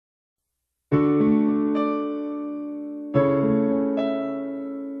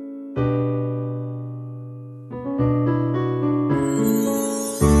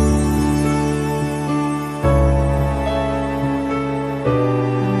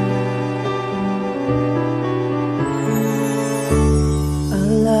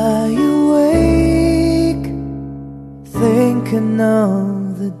know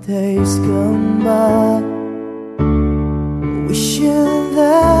the days gone by, wishing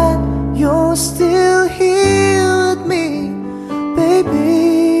that you're still here with me,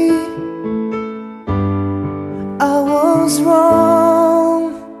 baby. I was wrong,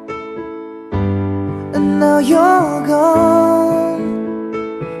 and now you're gone.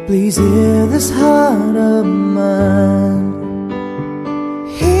 Please hear this heart of mine,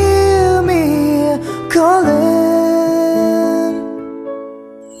 hear me calling.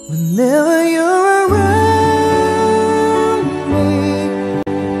 Whenever you're around me,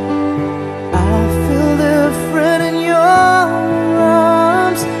 I feel different in your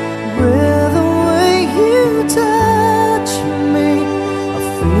arms. With the way you touch me, I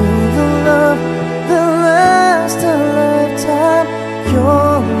feel the love that lasts a lifetime.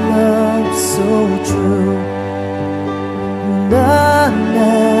 Your love so true, and I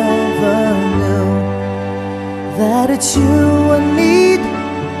never knew that it's you I need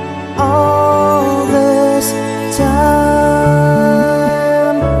all this time.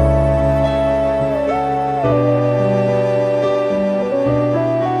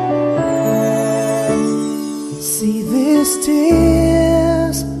 See these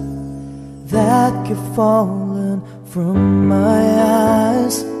tears that keep falling from my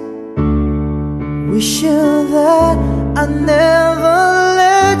eyes, wishing that I never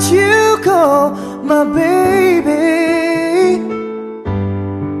let you go, my baby.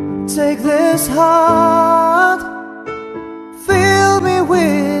 Take this heart, fill me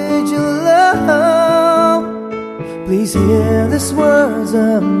with your love. Please hear these words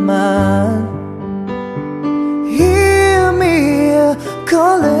of mine, hear me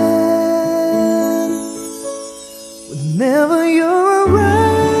calling. Whenever you're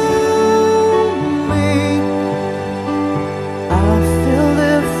around me, I feel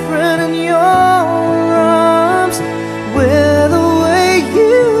different in your arms. With the way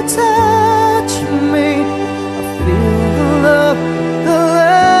you touch me, I feel the love that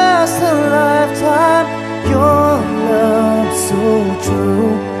lasts a lifetime. Your love so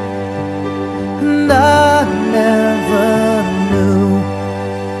true, and I never knew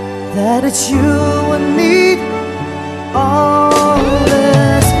that it's you I need all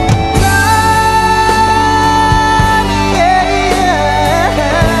this time, yeah.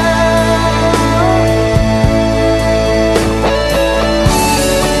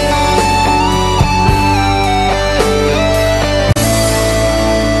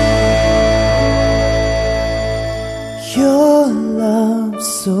 Your love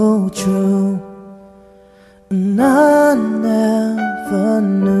so true, and I never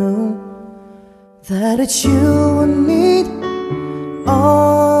knew that it's you I need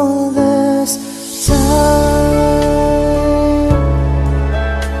all this time,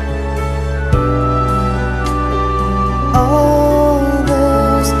 all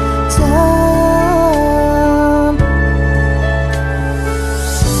this time,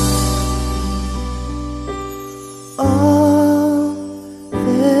 all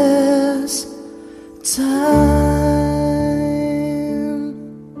this time.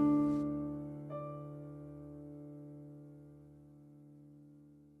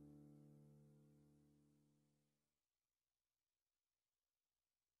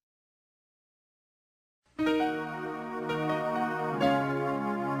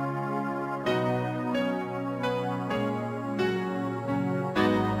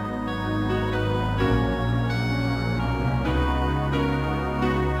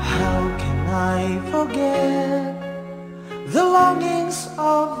 Forget the longings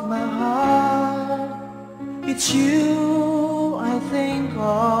of my heart. It's you I think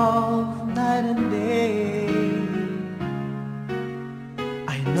of night and day.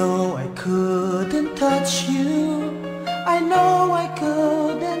 I know I couldn't touch you, I know I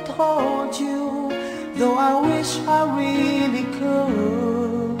couldn't hold you, though I wish I really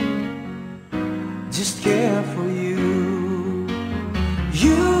could just care for you.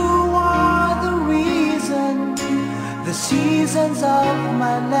 You the seasons of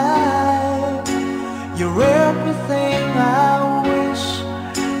my life, you're everything I wish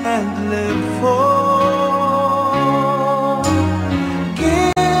and live for.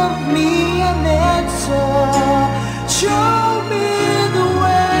 Give me an answer, show me the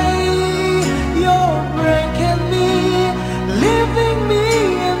way. You're breaking me, leaving me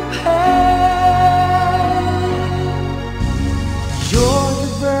in pain. You're the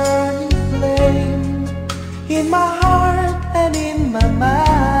burning flame in my heart and in my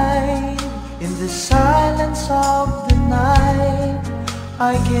mind. In the silence of the night,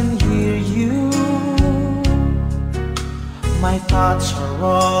 I can hear you. My thoughts are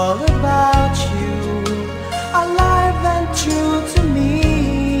all about you, alive and true to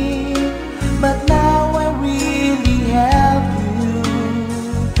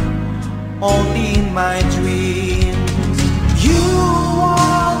only in my dreams. You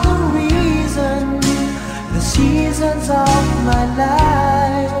are the reason, the seasons of my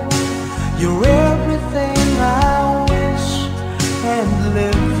life. You're everything I wish and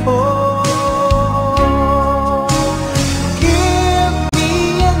live for. Give me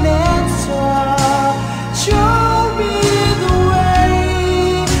an answer, show me the way.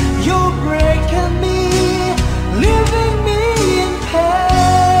 You're breaking me, leaving me in pain.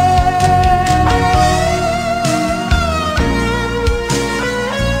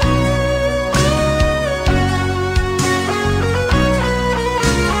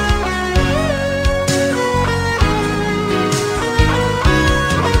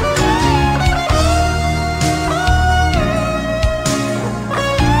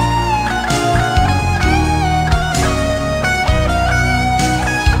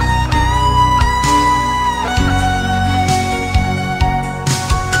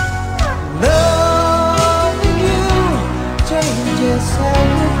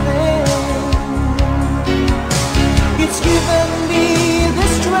 It's given me the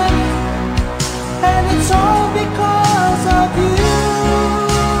strength, and it's all because of you.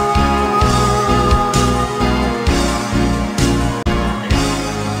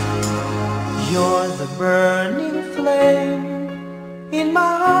 You're the burning flame in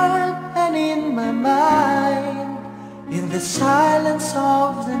my heart and in my mind. In the silence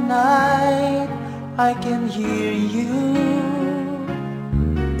of the night, I can hear you.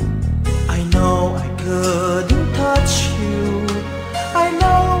 I know I couldn't touch you, I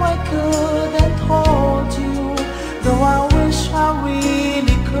know I couldn't hold you, though I wish I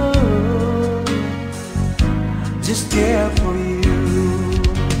really could just care for you.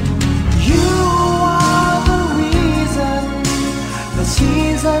 You are the reason, the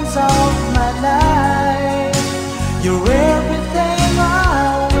seasons of my life. You're everything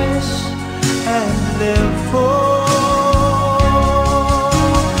I wish and live for.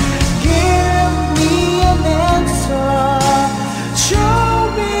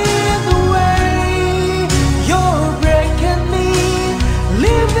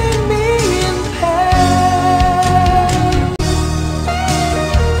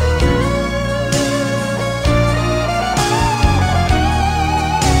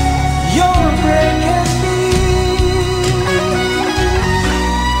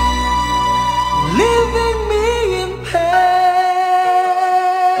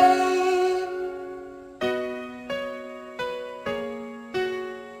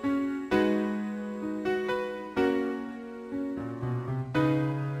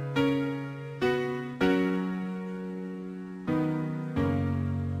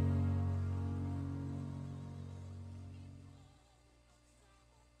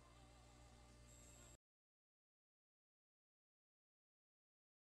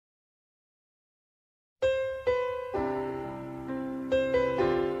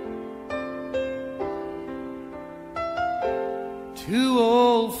 Two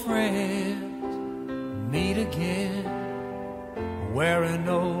old friends meet again, wearing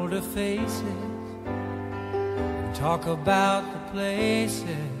older faces, and talk about the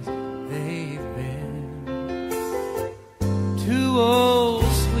places they've been. Two old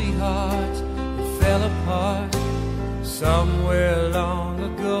sweethearts that fell apart somewhere long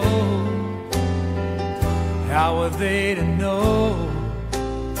ago. How were they to know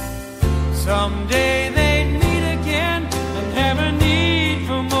someday they'd meet again and have a need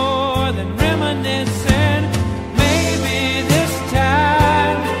for more than reminiscing? Maybe this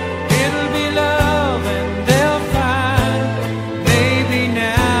time it'll be love and they'll find maybe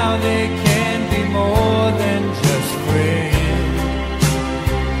now they can be more than just friends.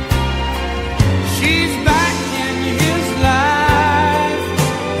 She's back in his life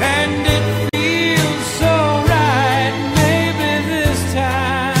and it feels so right. Maybe this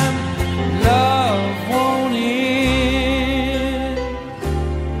time love won't end.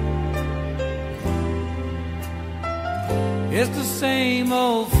 It's the same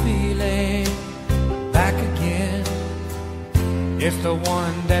old feeling back again. It's the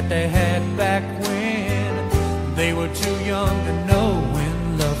one that they had back when they were too young to know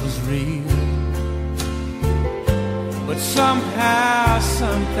when love was real. But somehow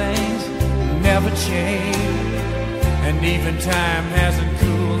some things never change, and even time hasn't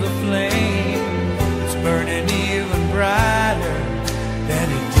cooled the flame. It's burning even brighter than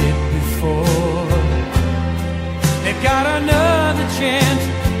it did before. They've got another chance,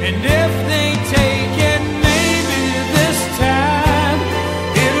 and if they take it, maybe this time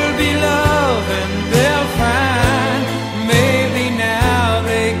it'll be love and they'll find maybe now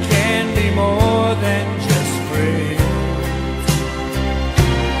they can be more than just friends.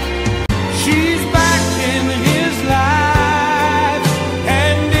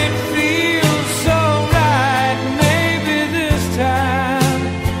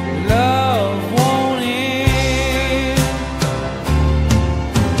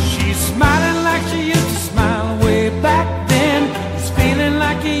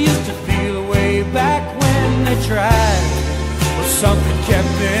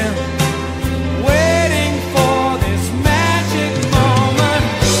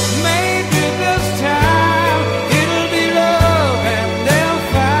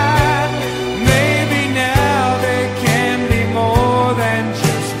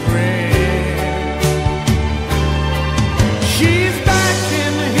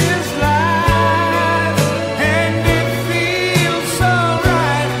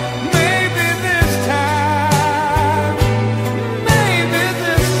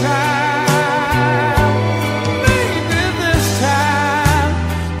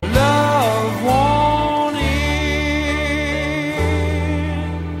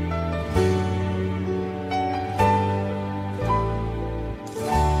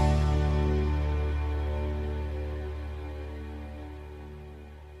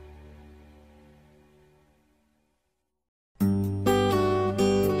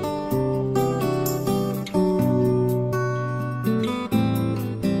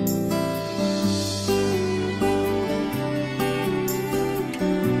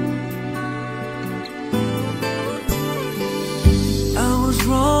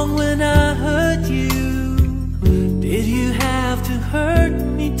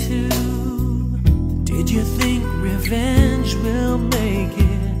 Do you think revenge will make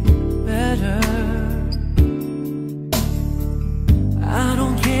it better? I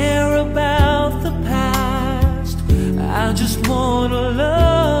don't care about the past, I just want a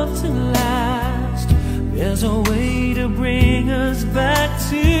love to last. There's a way to bring us back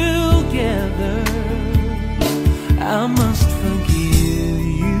together. I must forgive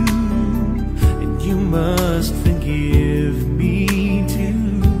you, and you must forgive me too.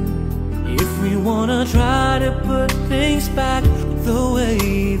 If we wanna try to put things back the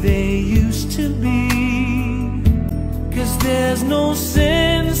way they used to be. 'Cause there's no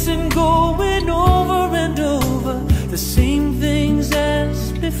sense in going over and over the same things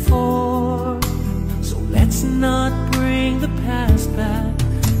as before. So let's not bring the past back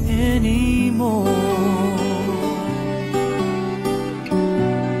anymore.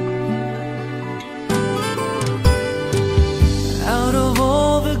 Out of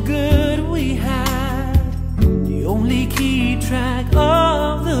all the good we had, you only keep track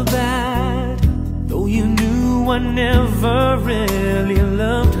of the bad. Though you knew I never really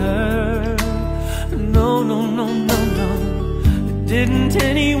loved her. No, no, no, no, no. Didn't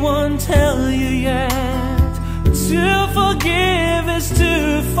anyone tell you yet? To forgive is to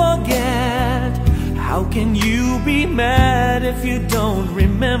forget. How can you be mad if you don't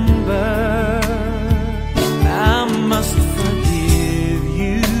remember? I must forgive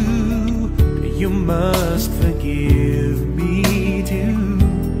you, you must forgive me too.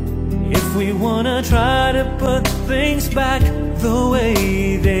 If we wanna try to put things back the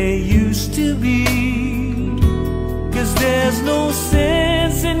way they used to be. 'Cause there's no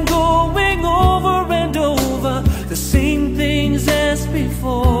sense in going over and over the same things as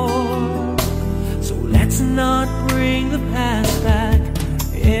before. So let's not bring the past back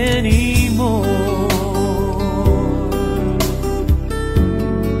anymore.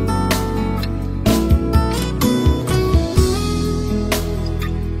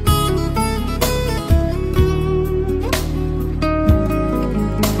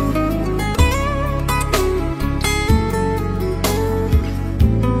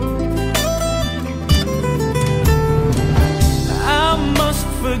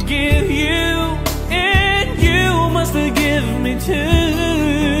 Forgive you, and you must forgive me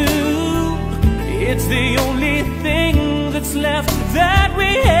too. It's the only thing that's left that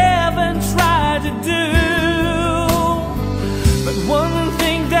we haven't tried to do. But one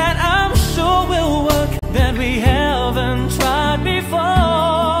thing that I'm sure will work that we haven't tried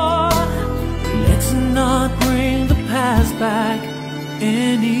before. Let's not bring the past back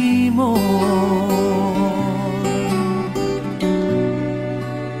anymore.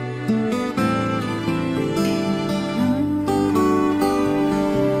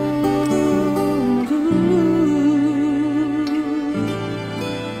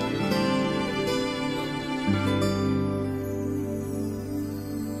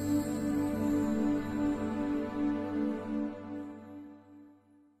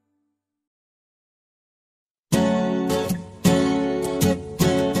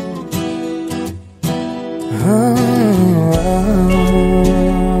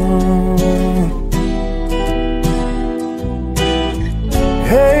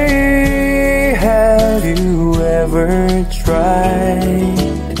 Hey, have you ever tried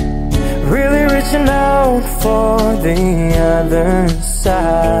really reaching out for the other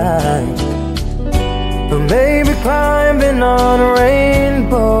side? Or maybe climbing on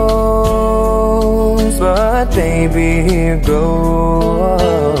rainbows, but baby, here goes.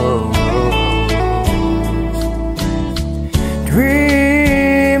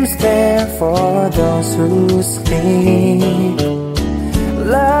 Dreams there for those who sleep.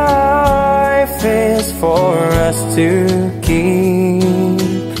 Life is for us to keep.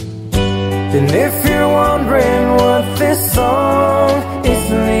 And if you're wondering what this song is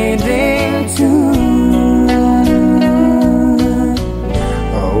leading to,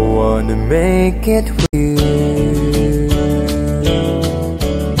 I wanna make it with you.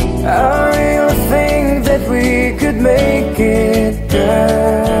 I really think that we could make it, girl.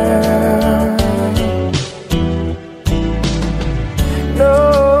 No,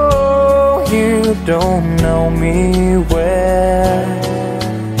 you don't know me well,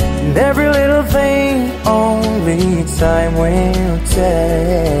 and every little thing only time will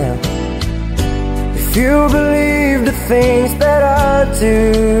tell. If you believe the things that I do,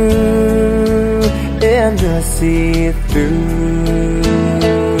 and you'll see it through.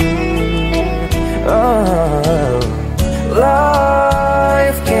 Oh,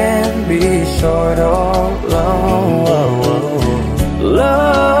 life can be short or long.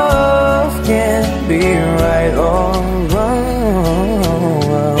 Love can be right or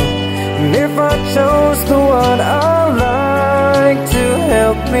wrong. And if I chose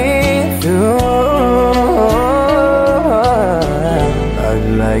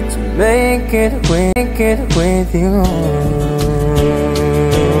with you.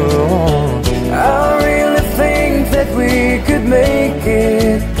 I really think that we could make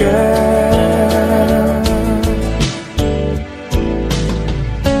it, girl.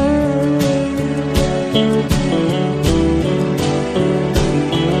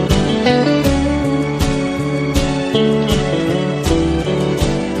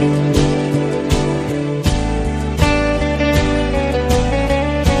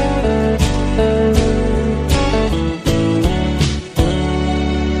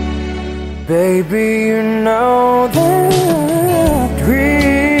 Baby, you know that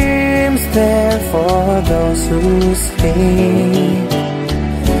dreams there for those who sleep.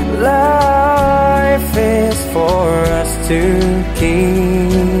 Life is for us to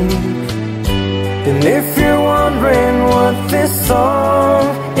keep. And if you're wondering what this song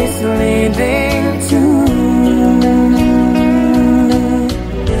is leading to,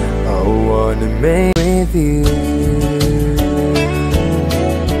 I wanna make with you.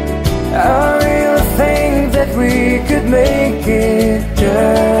 I really think that we could make it,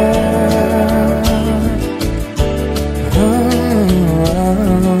 girl.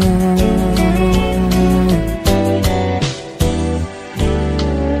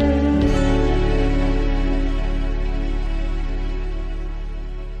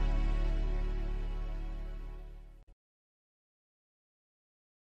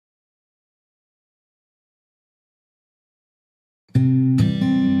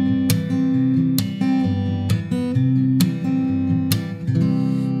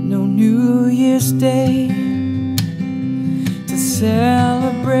 New Year's Day to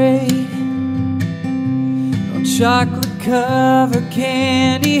celebrate. No chocolate covered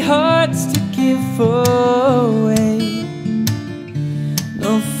candy hearts to give away.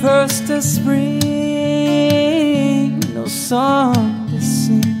 No first of spring, no song to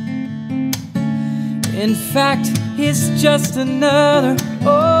sing. In fact, it's just another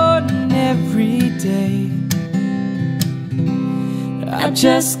ordinary day. I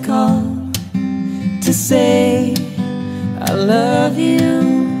just called to say I love you,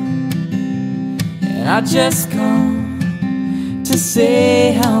 and I just called to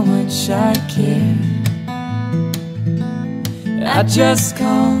say how much I care. I just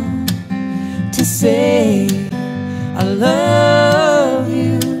called to say I love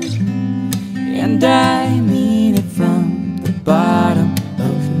you, and I mean it from the bottom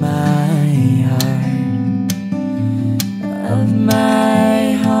of my heart, of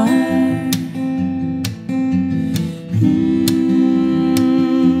my heart.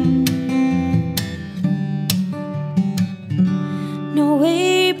 No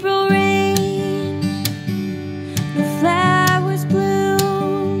April rain, no flowers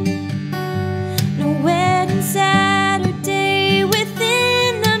bloom, no wedding Saturday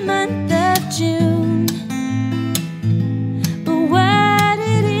within the month of June. But what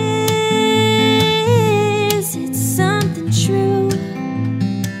it is, it's something true,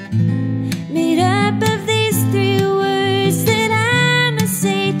 made up of these three words that I must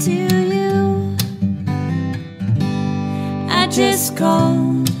say to you. I just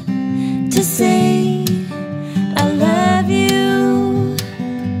called to say I love you.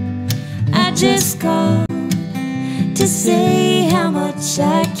 I just called to say how much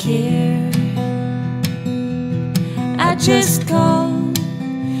I care. I just called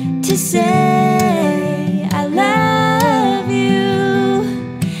to say I love you,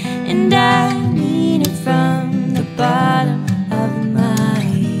 and I mean it from the bottom of my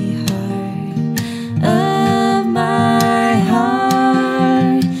heart, of my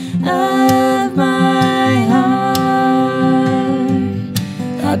heart, of my heart.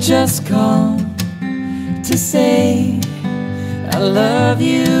 I just called to say I love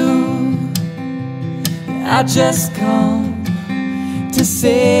you. I just called to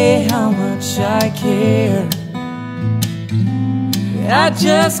say how much I care. I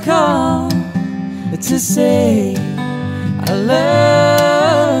just called to say I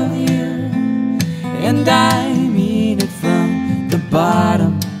love you, and I mean it from the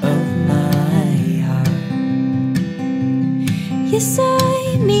bottom of my heart. Yes,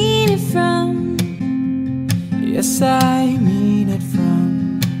 I mean it from, yes, I mean it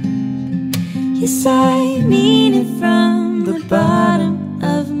from, yes, I mean it from the bottom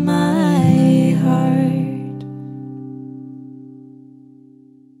of my heart.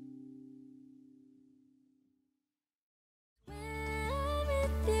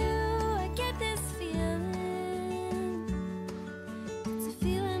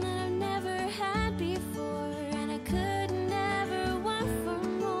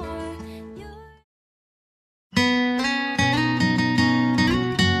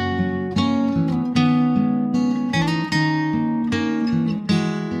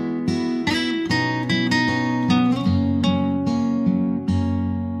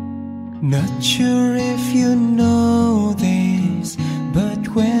 Not sure if you know this, but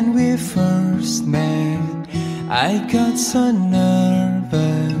when we first met, I got so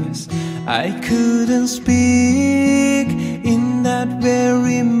nervous I couldn't speak. In that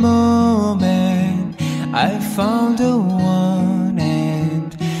very moment I found the one,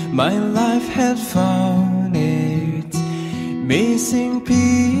 and my life had found its missing piece.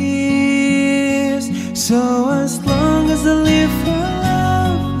 So as long as I live, I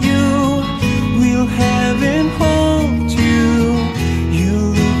love you, will have and hold you.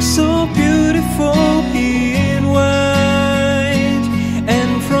 You look so beautiful in white,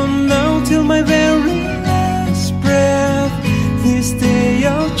 and from now till my very last breath, this day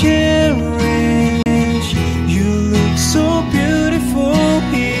I'll cherish. You look so beautiful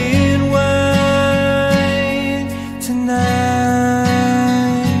in white tonight.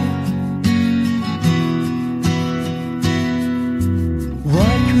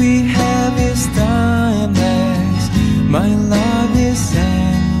 What we have is timeless, my love is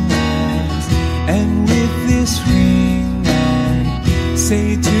endless, and with this ring I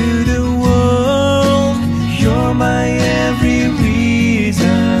say to the world, you're my every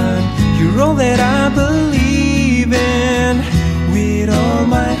reason, you're all that I believe in. With all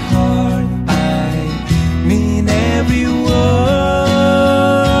my heart I mean every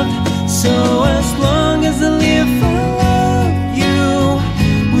word. So as long as I live, I love you,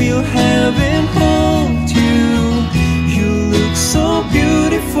 will have and hold you. You look so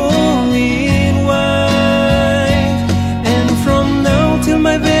beautiful in white, and from now till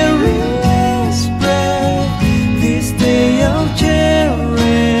my very last breath, this day I'll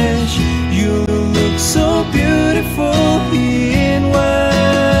cherish. You look so beautiful in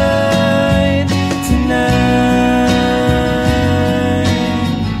white tonight.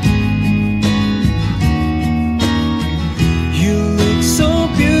 You look so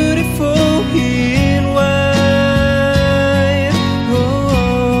beautiful in white.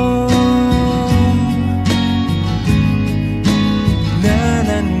 Oh, na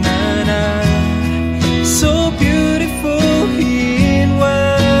na na na, so beautiful in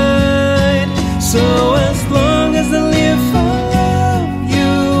white. So as long as I live, I love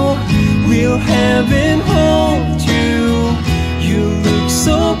you, will have and hold you. You look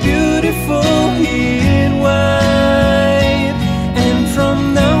so beautiful in white, and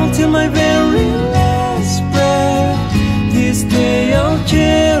from now till my very last breath, this day I'll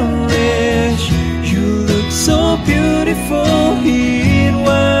cherish. You look so beautiful in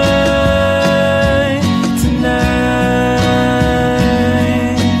white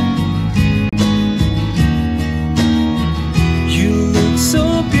tonight. You look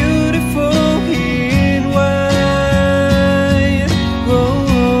so beautiful in white. Oh,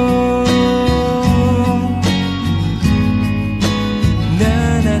 na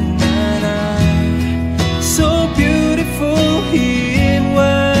na na na, so beautiful in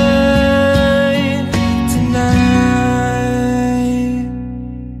white tonight.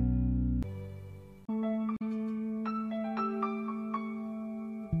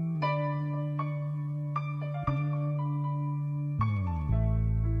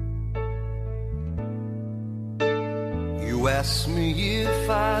 You ask me if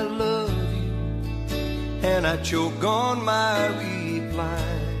I love you, and I choke on my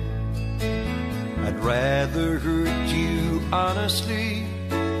reply. I'd rather hurt you honestly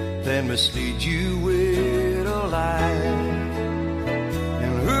than mislead you with a lie.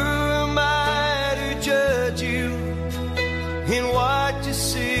 And who am I to judge you in what you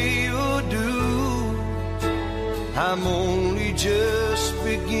say or do? I'm only just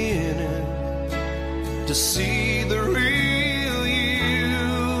beginning to see the real you.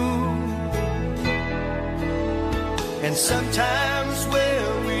 And sometimes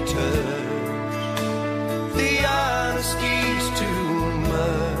when we touch, the honesty's too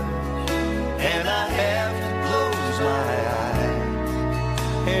much, and I have to close my eyes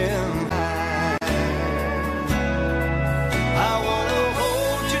and I wanna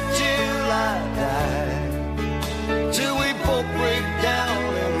hold you till I die, till we both break down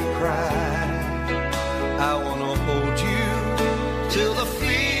and cry. I wanna hold you till the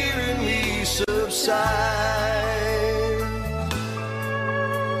fear in me subsides.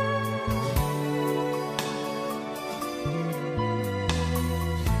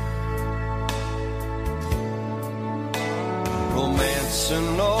 Romance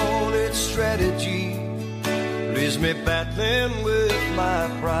and all its strategy leaves me battling with my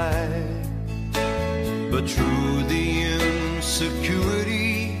pride, but through the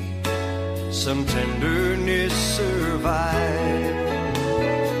insecurity, some tenderness survives.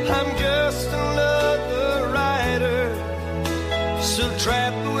 I'm just another writer, still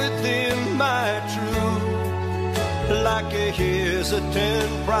trapped within like a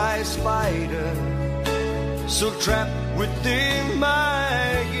hesitant prize fighter, so trapped within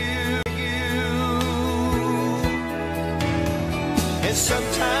my you. And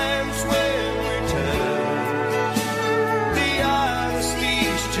sometimes when we touch, the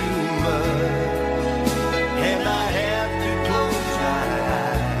honesty's too much, and I have to close my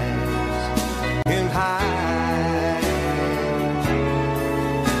eyes and hide.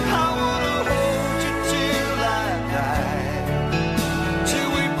 I wanna hold you till I die, till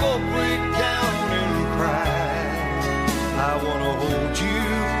we both break down and cry. I wanna hold you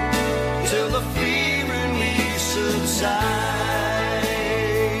till the fear in me subsides.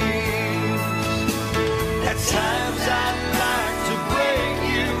 At times I'd like to break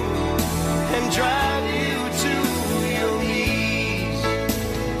you and drive you to your knees.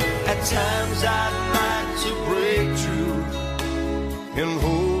 At times I'd like to break through and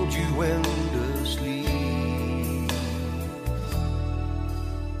hold you endlessly.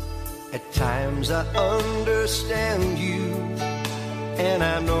 At times I understand you, and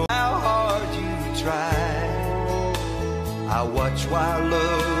I know how hard you try. I watch while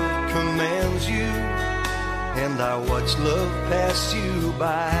love commands you, and I watch love pass you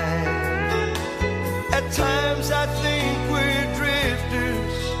by. At times I think we're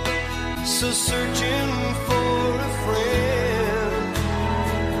drifters, so searching for a friend,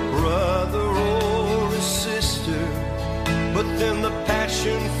 brother or a sister, but then the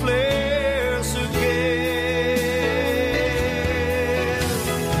passion flares again.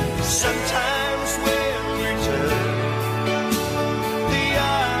 Sometimes when we touch, the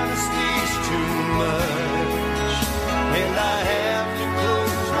honesty's too much, and I have to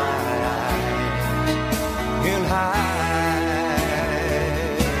close my eyes and hide.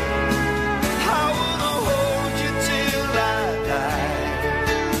 I wanna hold you till I die,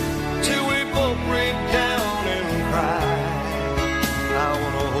 till we both break down and cry. I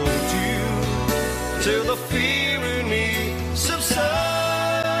wanna hold you till the fear in me subsides.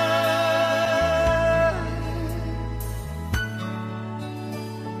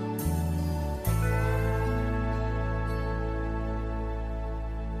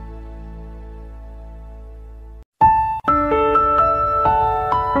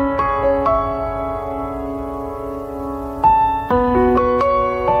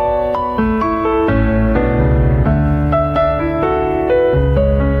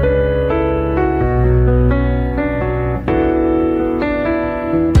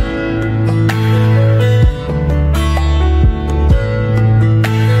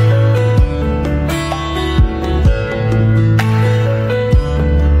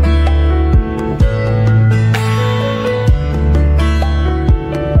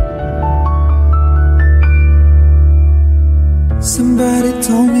 Somebody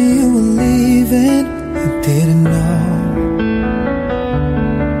told me you were leaving, I didn't know.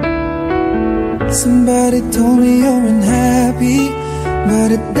 Somebody told me you're unhappy, but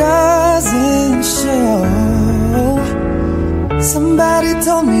it doesn't show. Somebody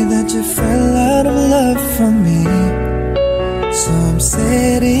told me that you fell out of love from me, so I'm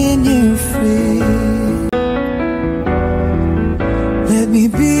setting you free. Let me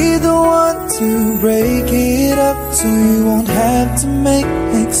be the one to break it up, so you won't have to make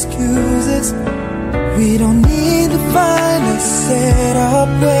excuses. We don't need to find a setup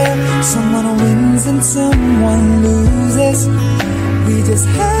where someone wins and someone loses. We just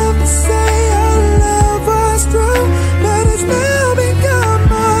have to say our love was true, but it's now become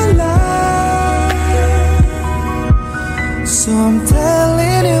our life. So I'm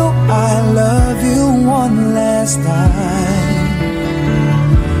telling you I love you one last time.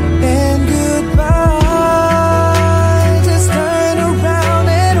 And goodbye, just turn around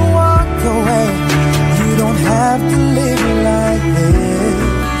and walk away. You don't have to live like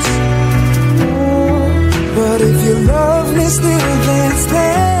this. But if you love me still, then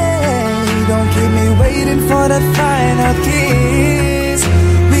stay. Don't keep me waiting for the final kiss.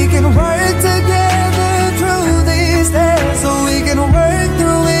 We can work together through these days, so we can work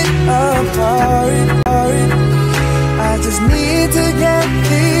through it apart. I just need to get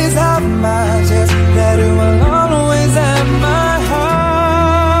these out my chest, that it will always have my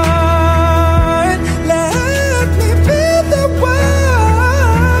heart. Let me be the one.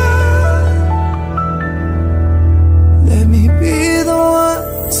 Let me be the one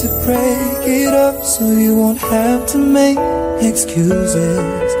to break it up, so you won't have to make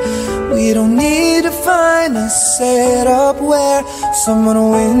excuses. We don't need to find a setup where someone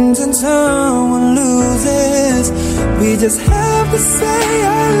wins and someone loses. We just have to say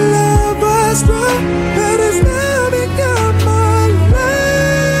our love was strong, but it's now become our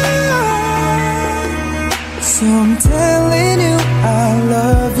life. So I'm telling you I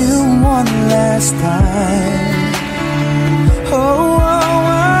love you one last time. Oh,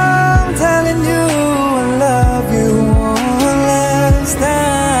 I'm telling you I love you one last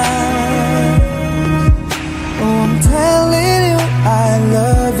time. Oh, I'm telling you I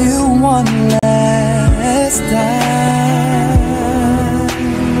love you one last time.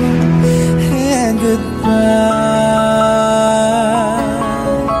 And goodbye,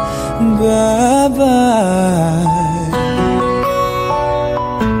 bye-bye.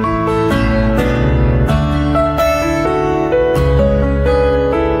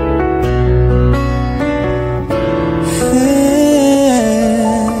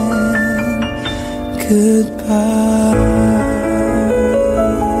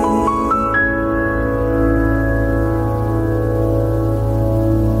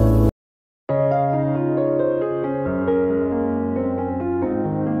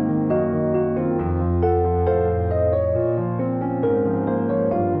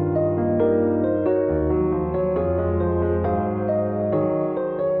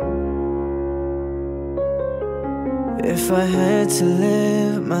 If I had to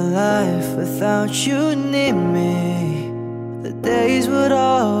live my life without you near me, the days would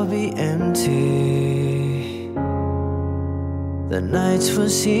all be empty. The nights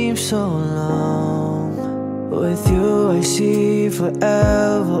would seem so long. With you I see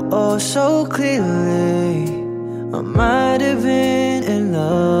forever oh so clearly. I might have been in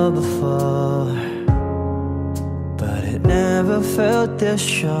love before, but it never felt this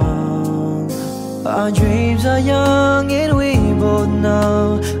strong. Our dreams are young and we both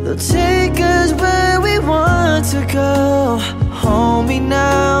know they'll take us where we want to go. Hold me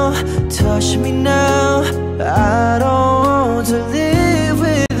now, touch me now. I don't want to live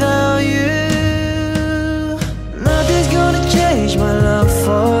without you. Nothing's gonna change my love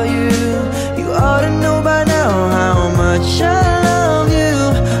for you. You ought to know by now how much I love you.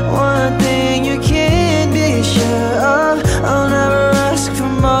 One thing you can be sure of, I'll never ask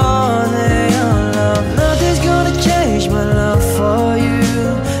for more than your love. Nothing's gonna change my love for you.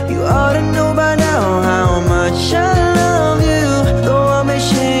 You ought to know by now how much I love you. Though I may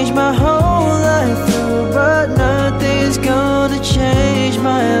change my whole life through, but nothing's gonna change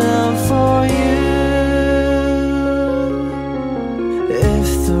my love for you. If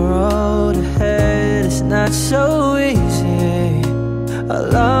the road ahead is not so easy, our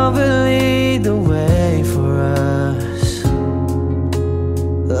love will lead the way for us.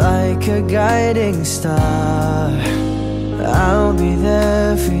 Like a guiding star, I'll be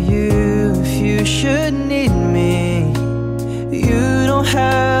there for you if you should need me. You don't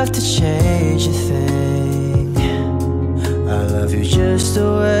have to change a thing. I love you just the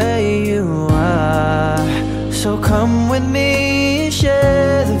way you are. So come with me and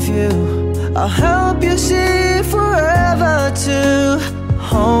share the view. I'll help you see forever too.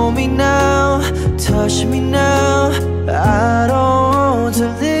 Hold me now, touch me now. I don't want to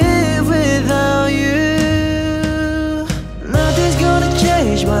live without you. Nothing's gonna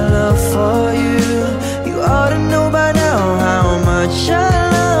change my love for you. You ought to know by now how much I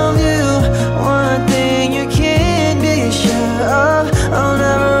love you. One thing you can be sure of, I'll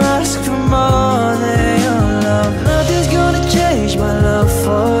never ask for more than your love. Nothing's gonna change my love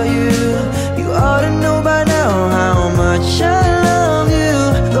for you. You ought to know by now how much I love you.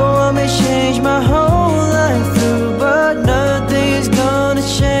 Though I may change my whole life through, but nothing's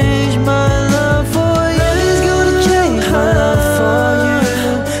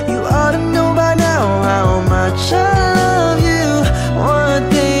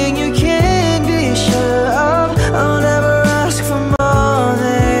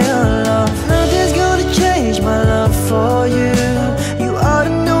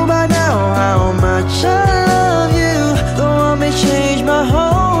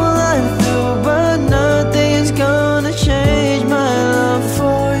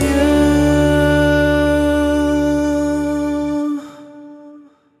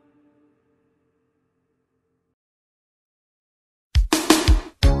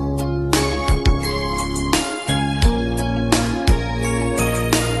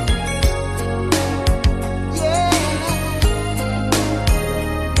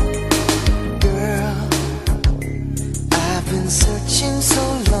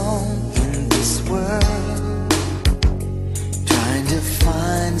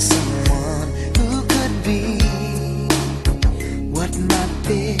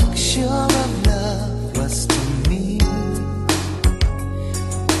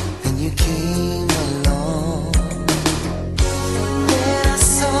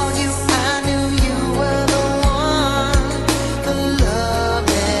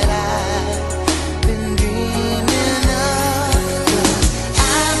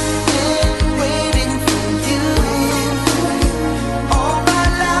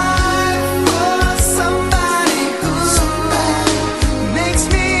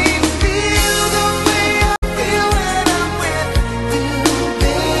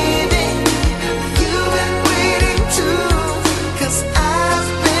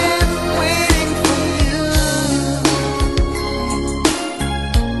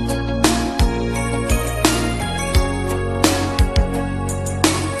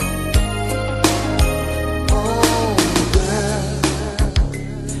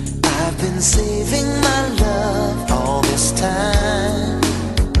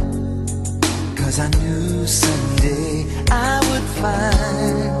 'cause I knew someday I would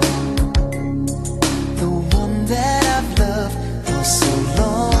find the one that I've loved for so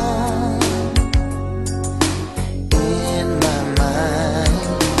long in my mind.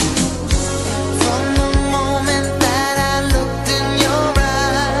 From the moment that I looked in your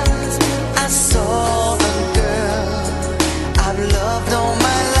eyes, I saw the girl I've loved all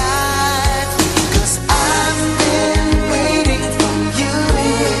my life. 'Cause I've been waiting for you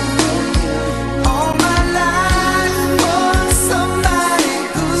all my life, for somebody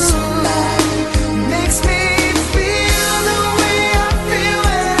who makes me feel the way I feel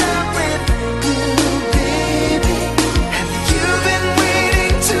when I'm with you, baby. Have you been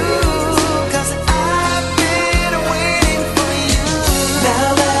waiting too? 'Cause I've been waiting for you. Now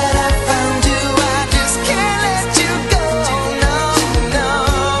that I found you, I just can't let you go. No, no,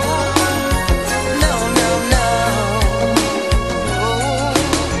 no, no, no.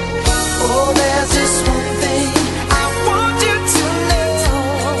 Oh, there's just one thing I want you to know.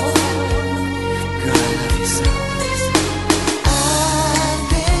 Girl, I love you so. I've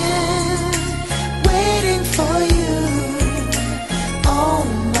been waiting for you all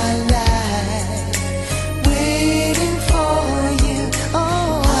my life, waiting for you.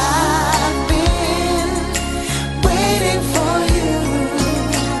 Oh, I've been waiting for you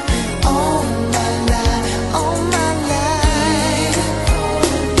all my life, all my life.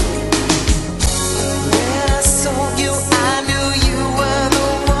 When I saw you, I knew you were the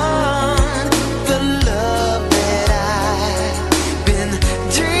one, the love that I've been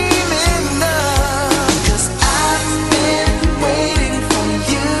dreaming of. 'Cause I've been waiting for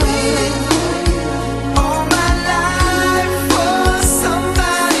you all my life, for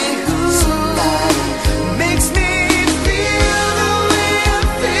somebody who makes me feel the way I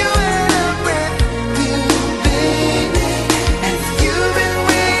feel when I'm with you, baby. And you've been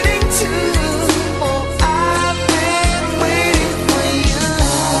waiting too. Oh, I've been waiting for you.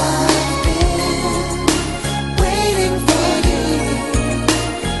 I've been waiting for you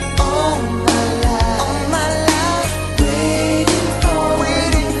all my life, waiting for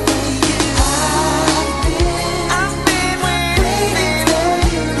you. I've been waiting for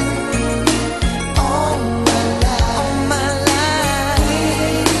you all my life,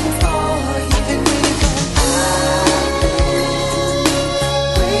 waiting for you. I've been waiting for you.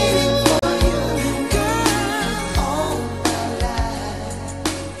 Waiting for you, girl, all my life,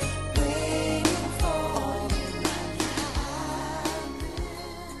 waiting for you.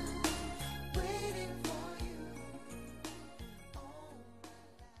 Waiting for you.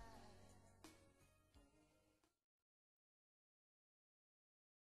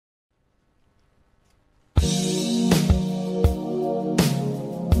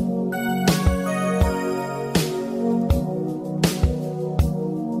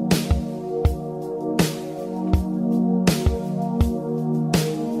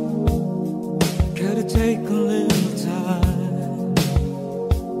 Could it take a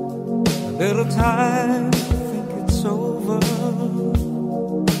little time to think it's over?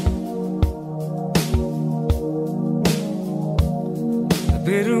 A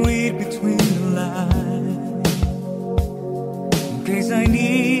bitter weed between the lines, in case I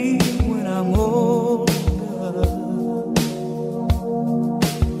need when I'm older.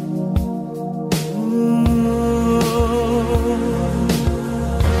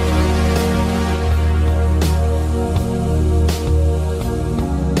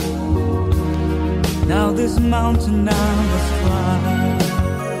 Now this mountain I must climb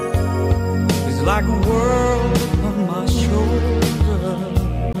is like a world on my shoulder.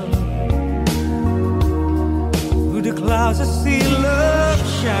 Through the clouds I see love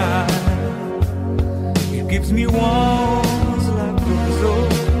shine. It gives me warmth like goes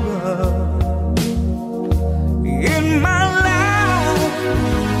over. In my life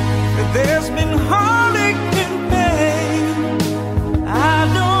there's been heartache and pain. I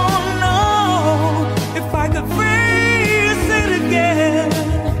don't know if I could face it again.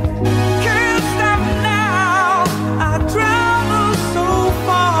 Can't stop now. I travel so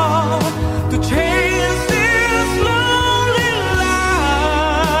far to chase this lonely life.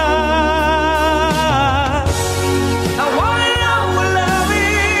 I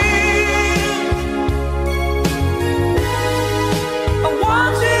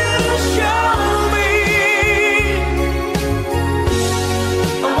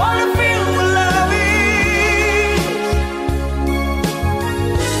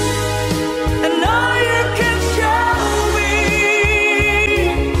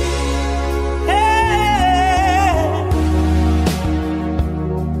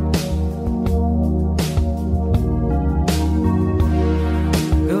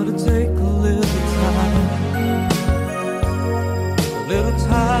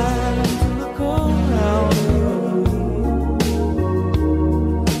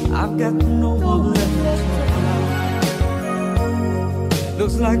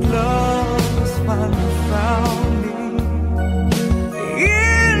Looks like love has finally found me.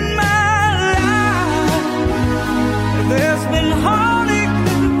 In my life, there's been heartache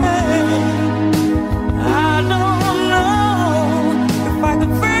and pain. I don't know if I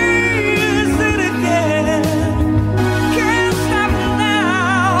could face it again. Can't stop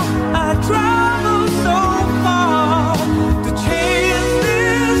now. I travel so far to change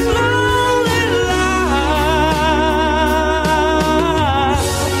this lonely life.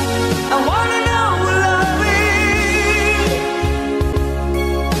 I wanna know what love is.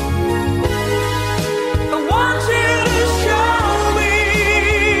 I want you to show me.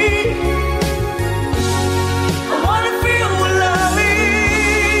 I wanna feel what love is.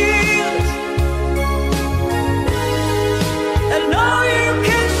 I know you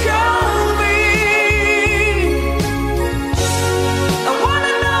can show me. I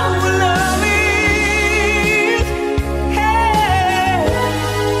wanna know what love is. Hey,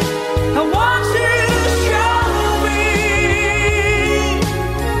 I want you to show me.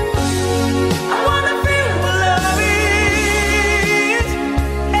 I wanna feel what love is.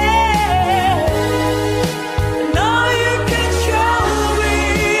 Hey, I know you can show me.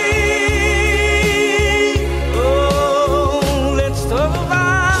 Oh, let's talk about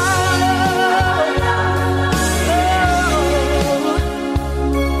love.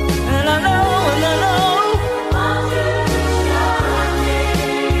 And I know, want you to show me.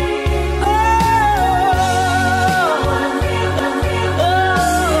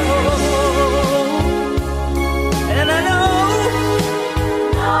 And I know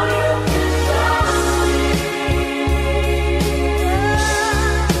you can show me.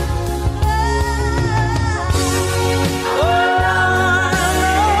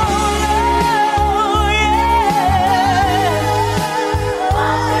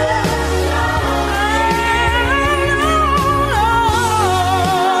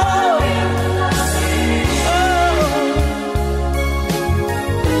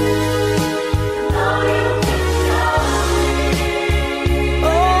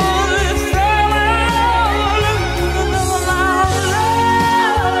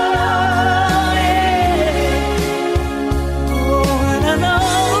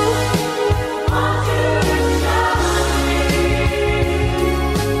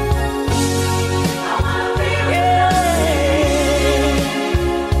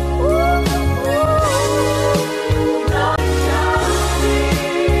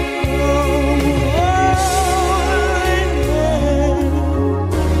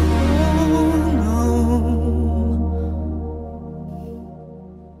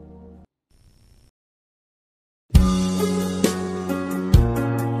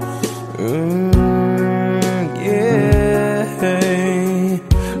 Yeah,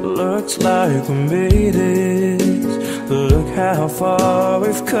 looks like we made it. Look how far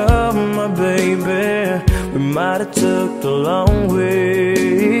we've come, my baby. We might have took the long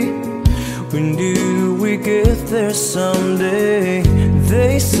way. We knew we'd get there someday.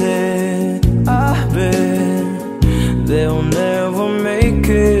 They said, I bet they'll never make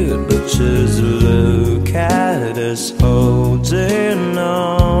it, but just look at us holding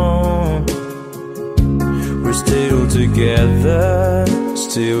on. We're still together,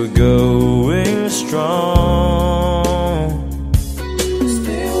 still going strong. You're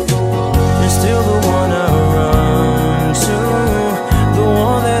still the one I run to, the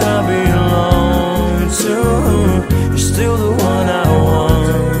one that I belong to. You're still the one I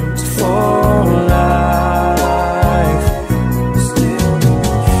want for life.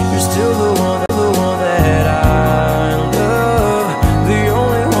 You're still the one that I love, the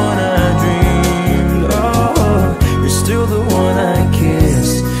only one I dreamed of. You're still the one I kiss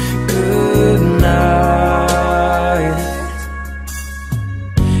goodnight.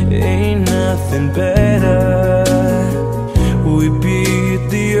 Ain't nothing better. We beat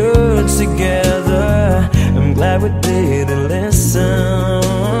the odds together. I'm glad we didn't listen.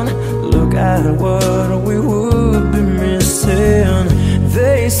 Look at what we would be missing.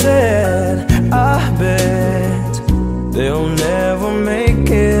 They said, I bet they'll never make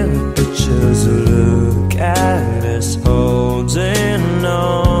it, but just look at us holding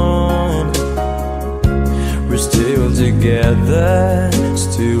on. We're still together,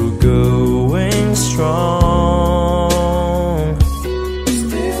 still going strong.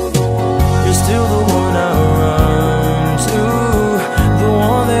 You're still the one I run to, the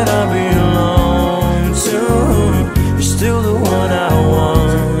one that I belong to. You're still the one I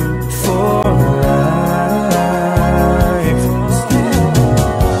want for life.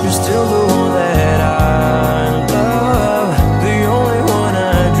 You're still the one that I love, the only one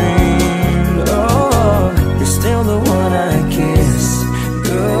I dreamed of. You're still the one I kiss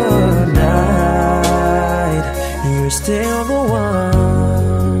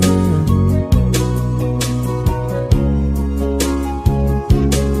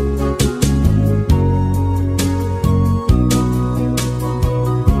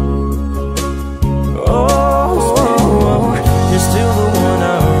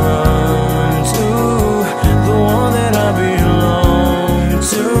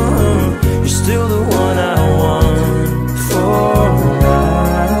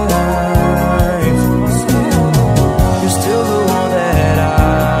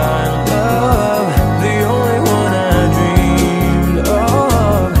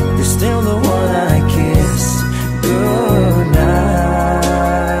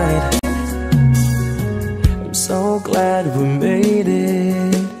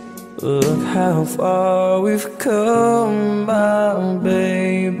how far we've come, my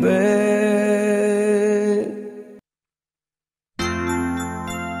baby.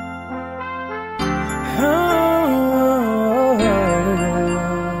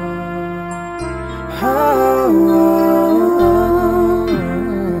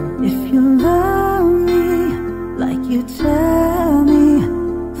 If you love me like you tell me,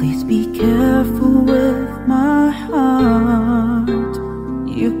 please be careful with my heart.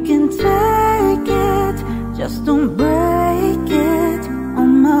 You can take it, just don't break it, or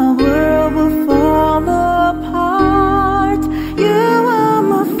my world will fall apart. You are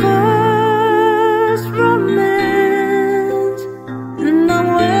my first romance, and I'm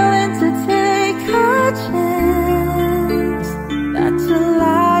willing to take a chance that till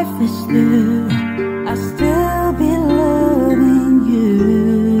life is through, I'll still be loving you.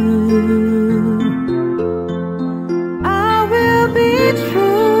 I will be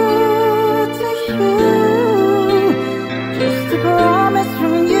true to you, just a promise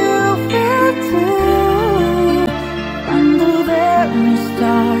from you feel too. From the very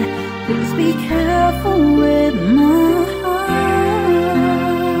start, please be careful with my heart.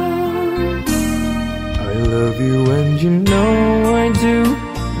 I love you and you know I do.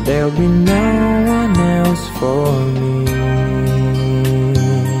 There'll be no one else for me.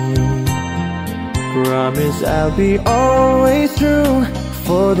 Promise I'll be always true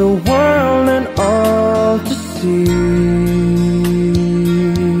for the world and all to see.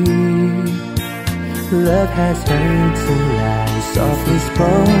 Love has learned to lie softly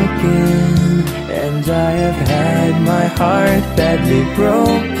spoken, and I have had my heart badly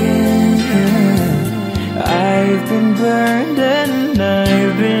broken. I've been burned and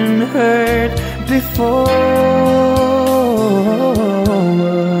I've been hurt before,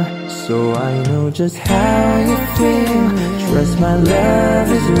 so I know just how you feel. Trust my love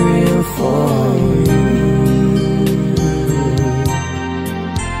is real for you.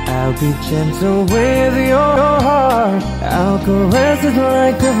 I'll be gentle with your heart, I'll caress it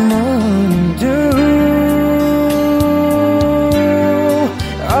like the morning dew.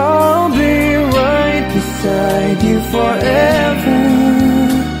 I'll be right beside you forever.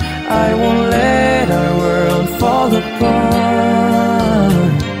 I won't let our world fall apart.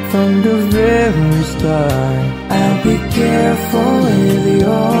 From the very start, I'll be careful with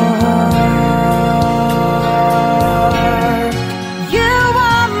your heart. You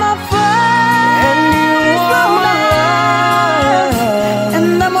are my first romance,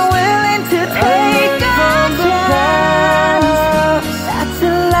 and I'm willing to take a chance that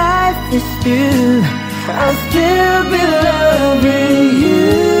till life is through, I'll still be loving you.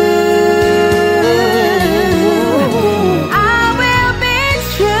 I will be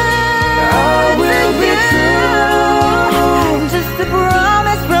true. I will be true. Just a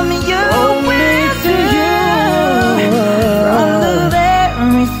promise from you. Only to you. From the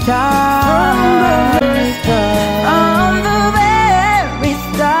very start. From the very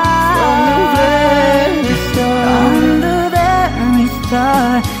start. From the very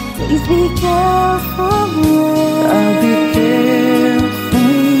start. Please be careful. I'll be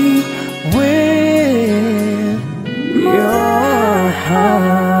careful with your heart.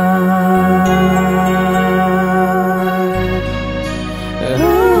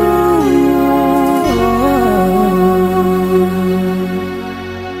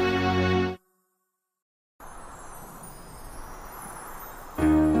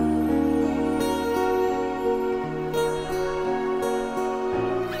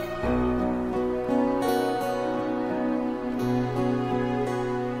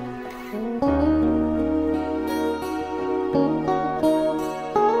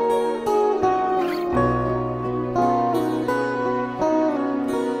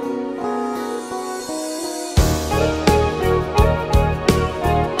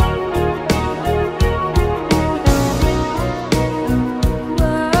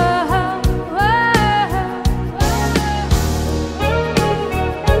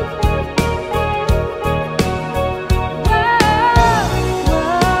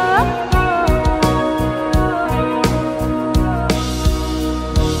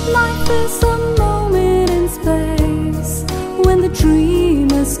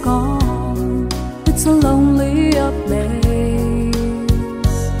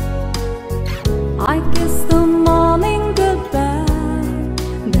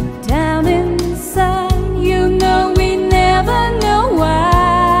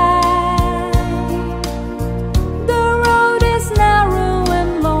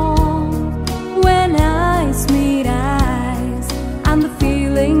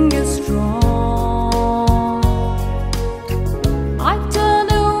 I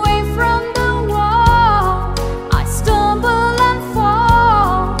turned away from the world.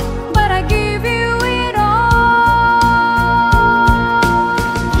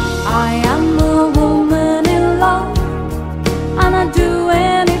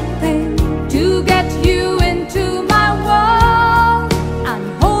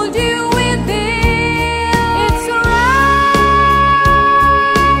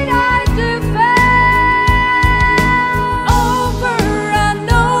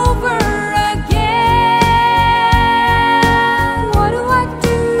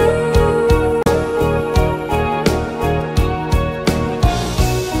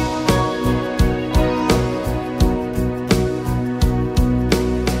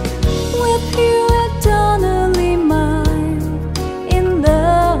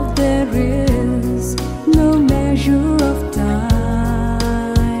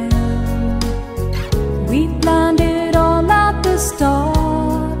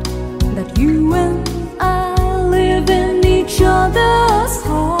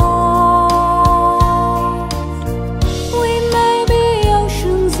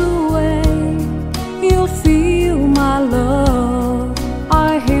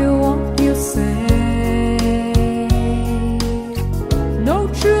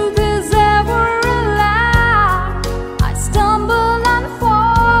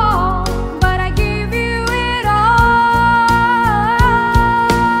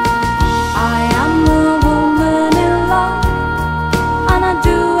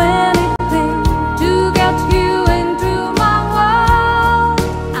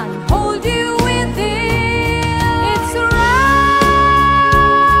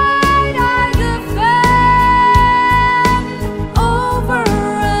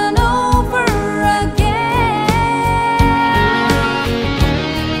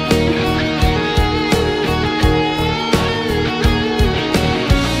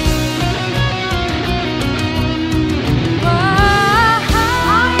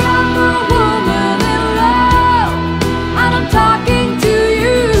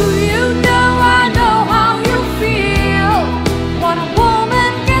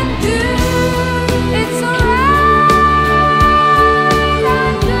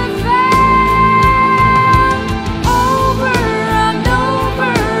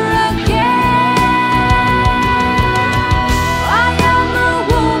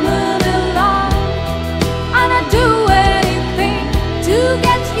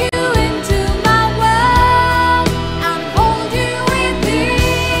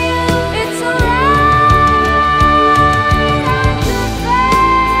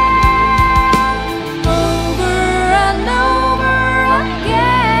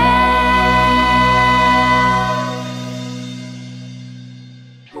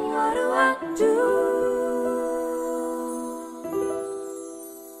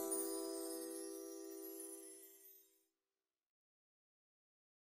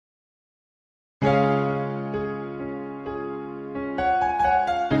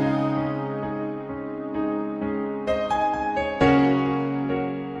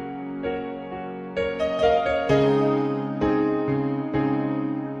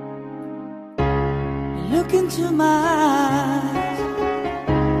 Look into my eyes,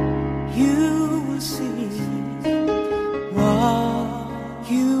 you will see what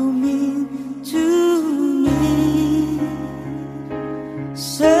you mean to me.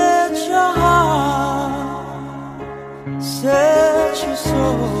 Search your heart, search your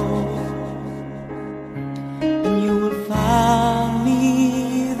soul, and you will find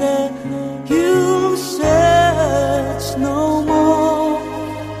me there. You'll search no more.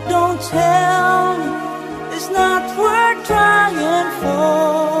 Don't tell me it's not worth trying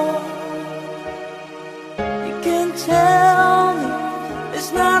for. You can tell me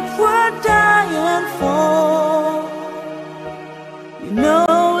it's not worth dying for. You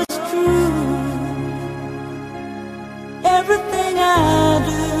know it's true. Everything I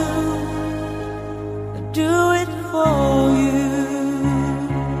do it for you.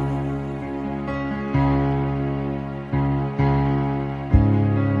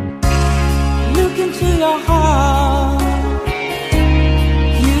 Look into your heart,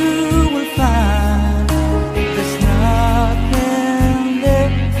 you will find there's nothing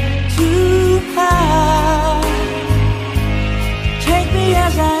there to hide. Take me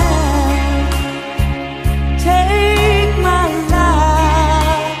as I am, take my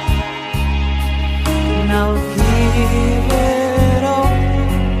life, and I'll give it all.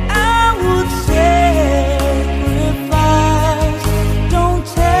 I would sacrifice. Don't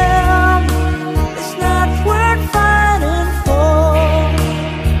tell me it's not worth fighting for.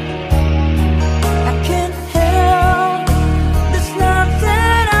 I can't help, there's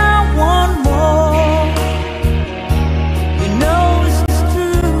nothing I want more. You know it's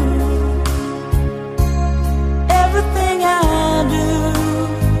true. Everything I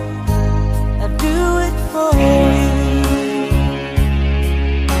do it for you.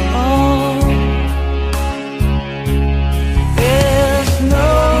 Oh, there's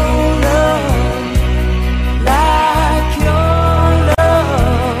no love like your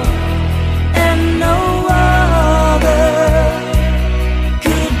love, and no other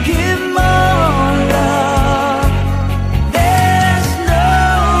could give more love. There's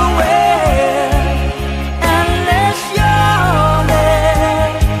nowhere unless you're there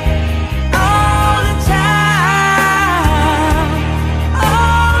all the time,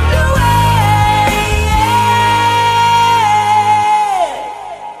 all the way.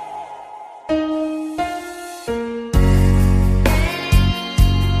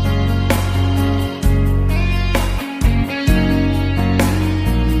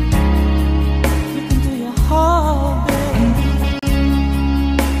 Look into your heart, baby.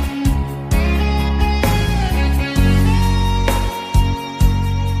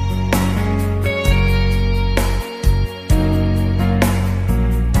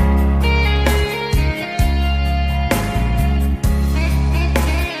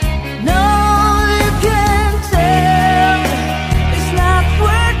 No, you can tell it's not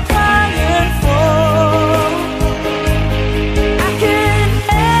worth trying for. I can't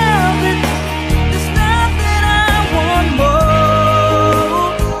help it, there's nothing I want more.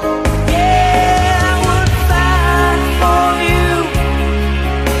 Yeah, I would fight for you,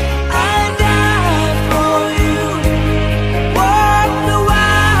 I'd die for you, walk the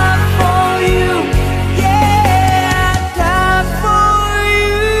wild for you. Yeah, I'd die for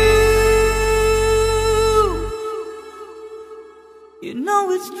you. You know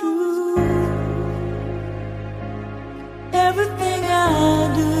it's true. Everything I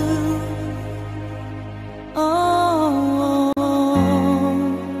do, oh,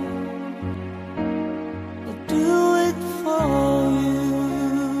 I do it for you.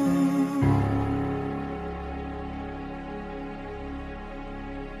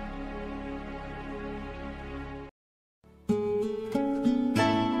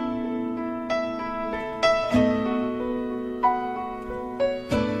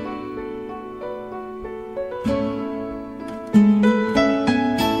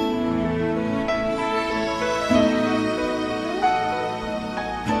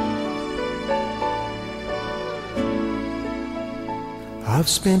 I've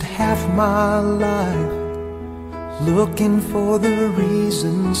spent half my life looking for the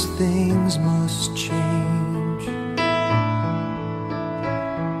reasons things must change,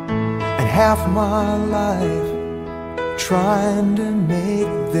 and half my life trying to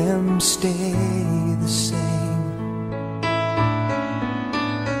make them stay the same.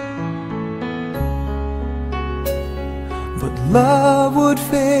 But love would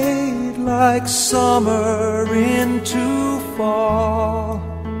fade like summer into fall.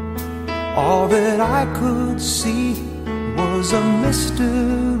 All that I could see was a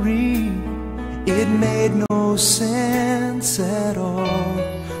mystery. It made no sense at all.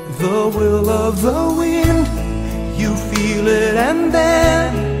 The will of the wind, you feel it and then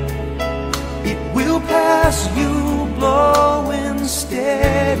it will pass you, blowing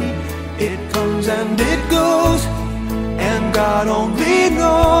steady. It comes and it goes, and God only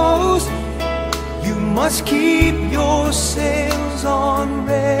knows. You must keep your sails on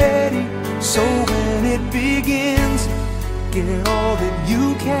ready, so when it begins, get all that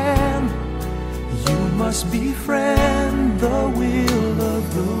you can. You must befriend the will of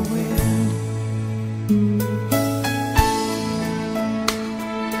the wind.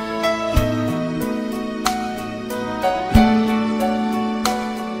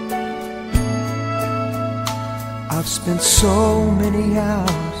 I've spent so many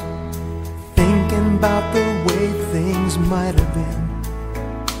hours thinking about the way things might have been,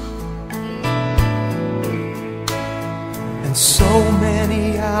 and so many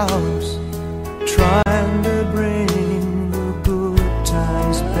hours trying to bring the good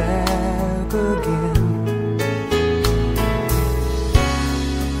times back again.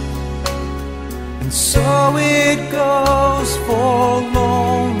 And so it goes for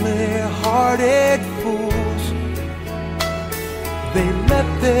lonely-hearted fools. They let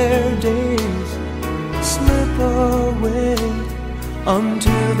their days slip away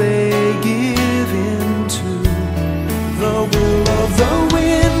until they give in to the will of the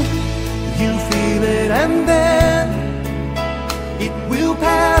wind. You feel it and then it will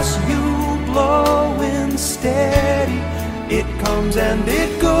pass you, blowing steady. It comes and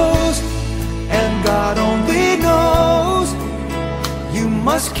it goes, and God only knows. You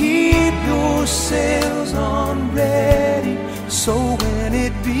must keep your sails on ready, so when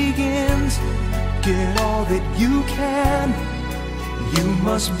it begins, get all that you can. You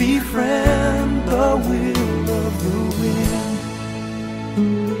must befriend the will of the wind.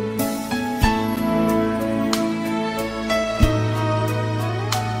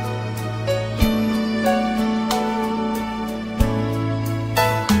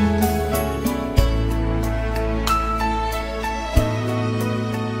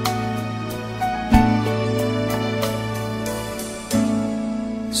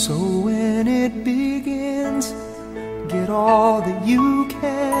 So when it begins, get all that you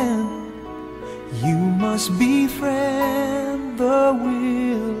can. You must befriend the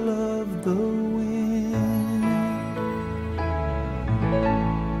will of the wind.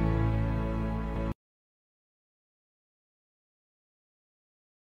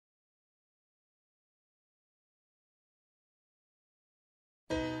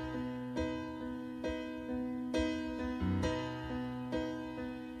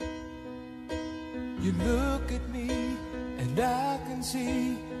 You look at me and I can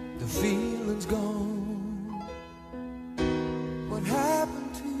see the feeling's gone. What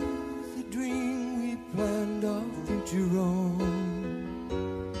happened to the dream we planned our future on?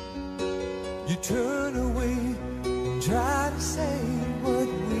 You turn away and try to say what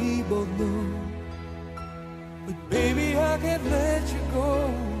we both know, but baby I can't let you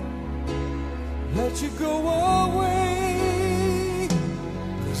go away.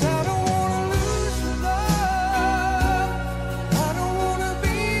 'Cause I don't wanna lose your love. I don't wanna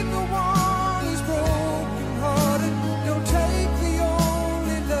be the one who's broken hearted. Don't take the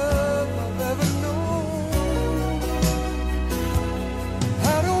only love I've ever known.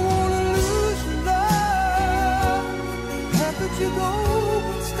 I don't wanna lose your love. How could you go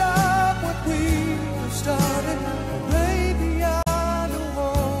and stop what we have started? Baby, I don't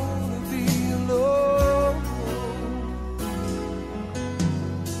wanna be alone.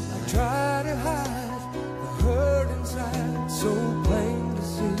 I try to hide the hurt inside, so plain to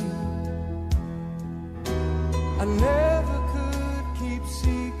see. I never could keep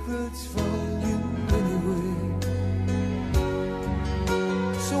secrets from you anyway.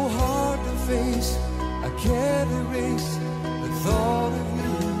 So hard to face, I can't erase the thought of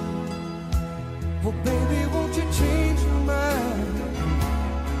you. Oh baby, won't you change your mind?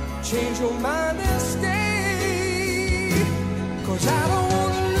 Change your mind and stay. 'Cause I don't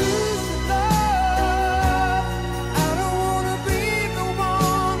wanna lose the love. I don't wanna be the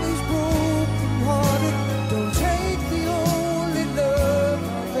one who's broken hearted. Don't take the only love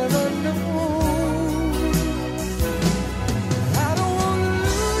I've ever known. I don't wanna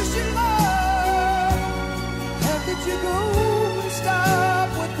lose your love. How could you go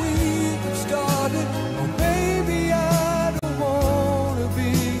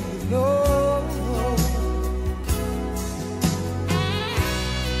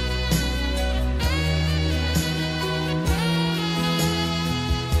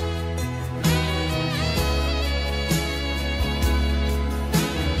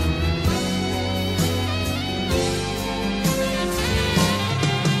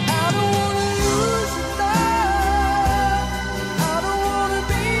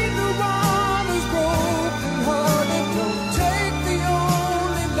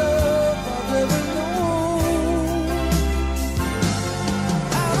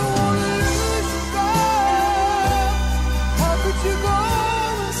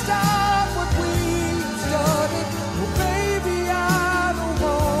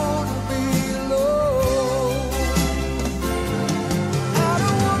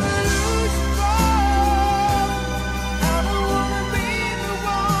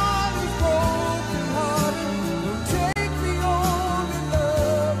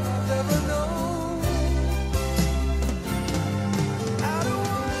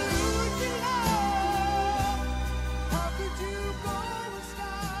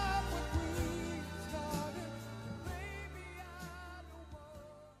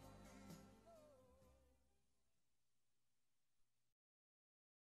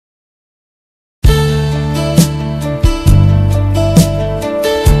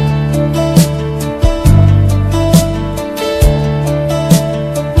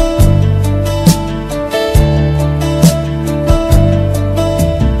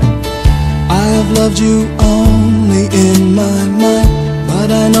loved you only in my mind,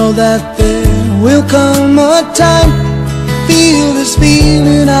 but I know that there will come a time, feel this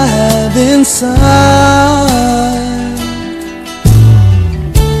feeling I have inside.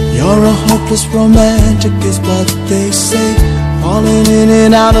 You're a hopeless romantic is what they say, falling in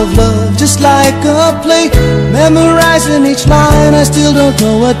and out of love just like a play, memorizing each line, I still don't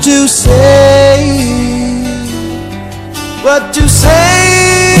know what to say. What to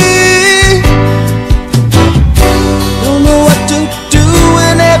say? Don't know what to do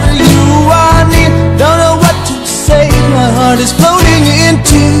whenever you are near. Don't know what to say. My heart is floating in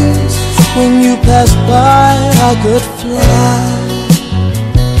tears. When you pass by, I could fly.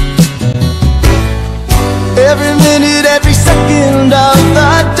 Every minute, every second of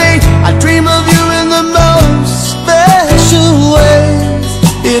the day, I dream of you in the most special ways.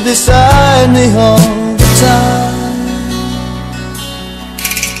 You're beside me all the time.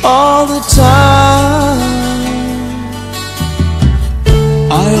 All the time.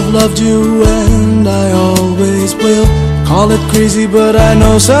 I have loved you and I always will. Call it crazy, but I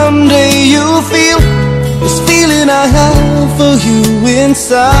know someday you'll feel this feeling I have for you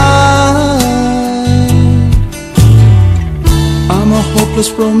inside. I'm a hopeless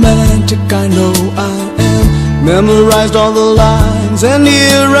romantic, I know I am. Memorized all the lines and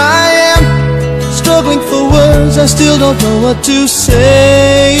here I am, struggling for words, I still don't know what to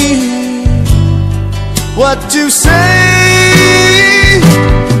say. What to say?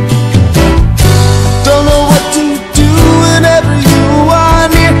 Don't know what to do whenever you are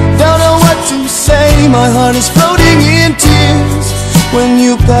near. Don't know what to say, my heart is floating in tears. When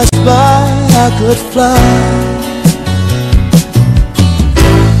you pass by, I could fly.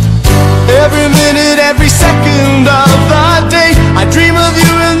 Every minute, every second of the day, I dream of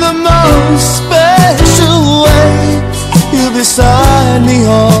you in the most special way. You're beside me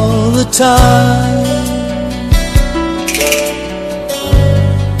all the time.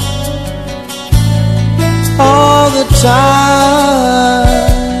 All the time.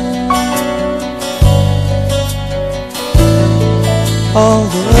 All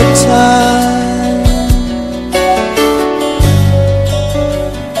the time.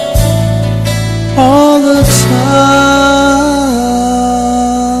 All the time.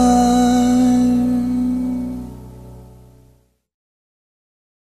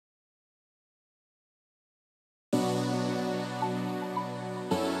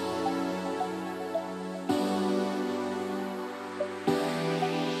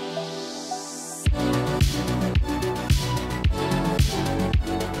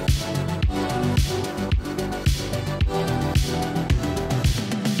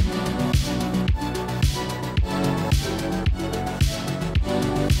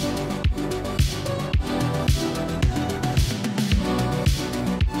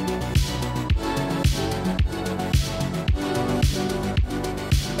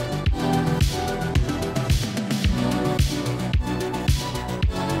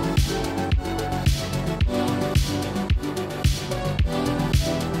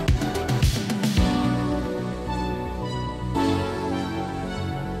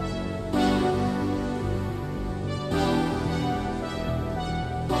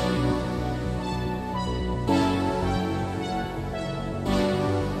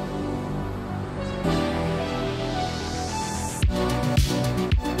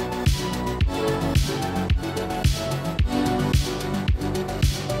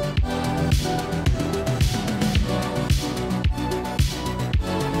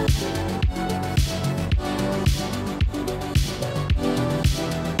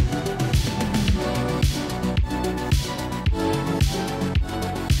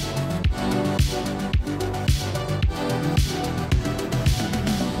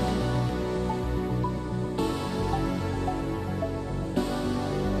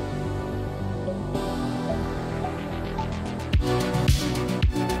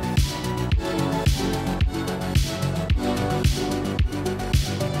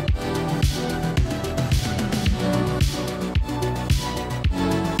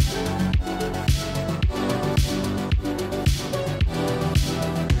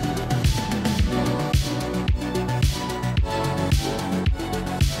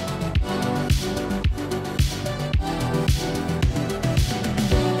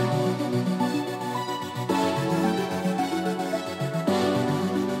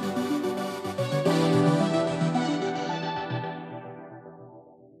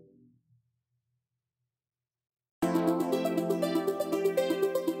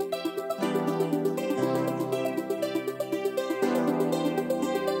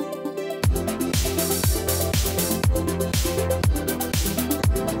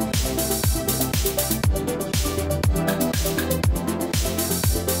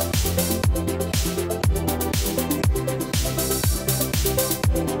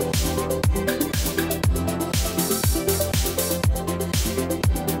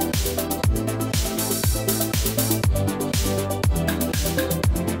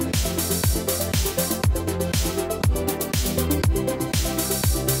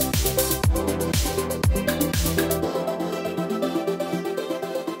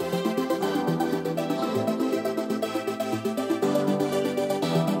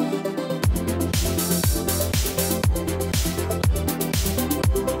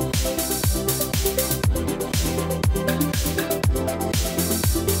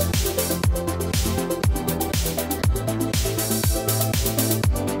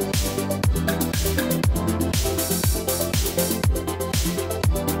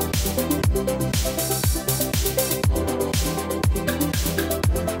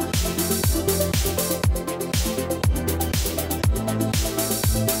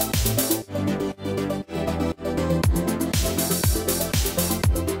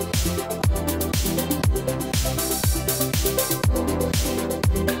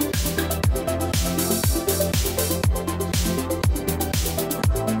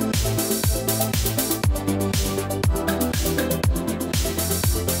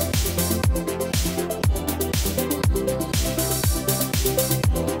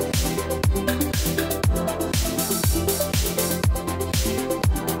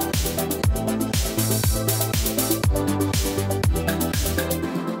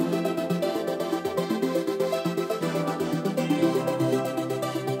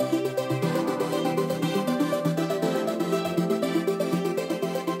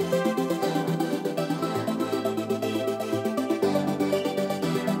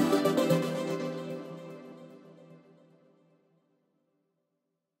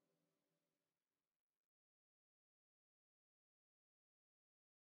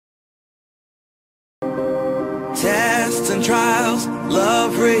 tests and trials,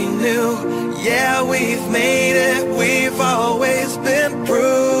 love renew. Yeah, we've made it, we've always been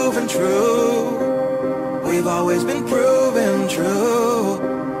proven true. We've always been proven true.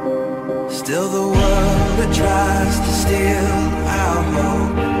 Still the world that tries to steal our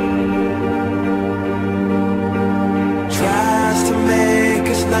hope tries to make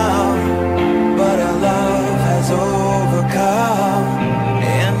us numb, but our love has overcome.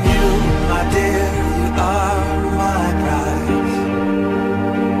 And you, my dear, you are my prize.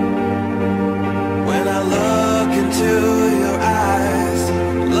 When I look into your eyes,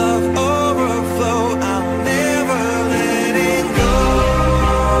 love overflow, I'm never letting go.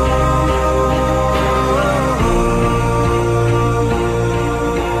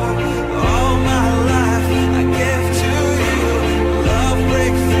 All my life I give to you, love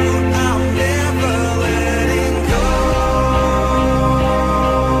breakthrough, I'm never letting go.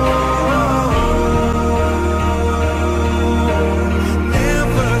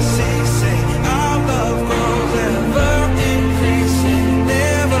 Never ceasing, our love grows ever increasing,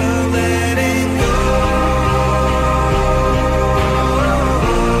 never letting go.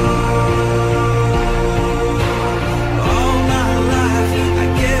 All my life I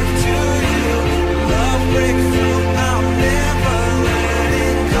give to you, love breakthrough, I'm never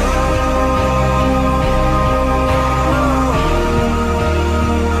letting go.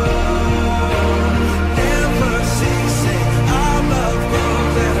 Never ceasing, our love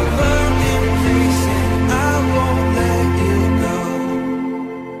grows ever increasing, I won't let you go.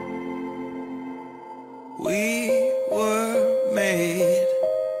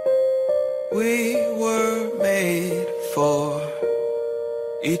 We were made for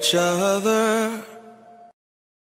each other.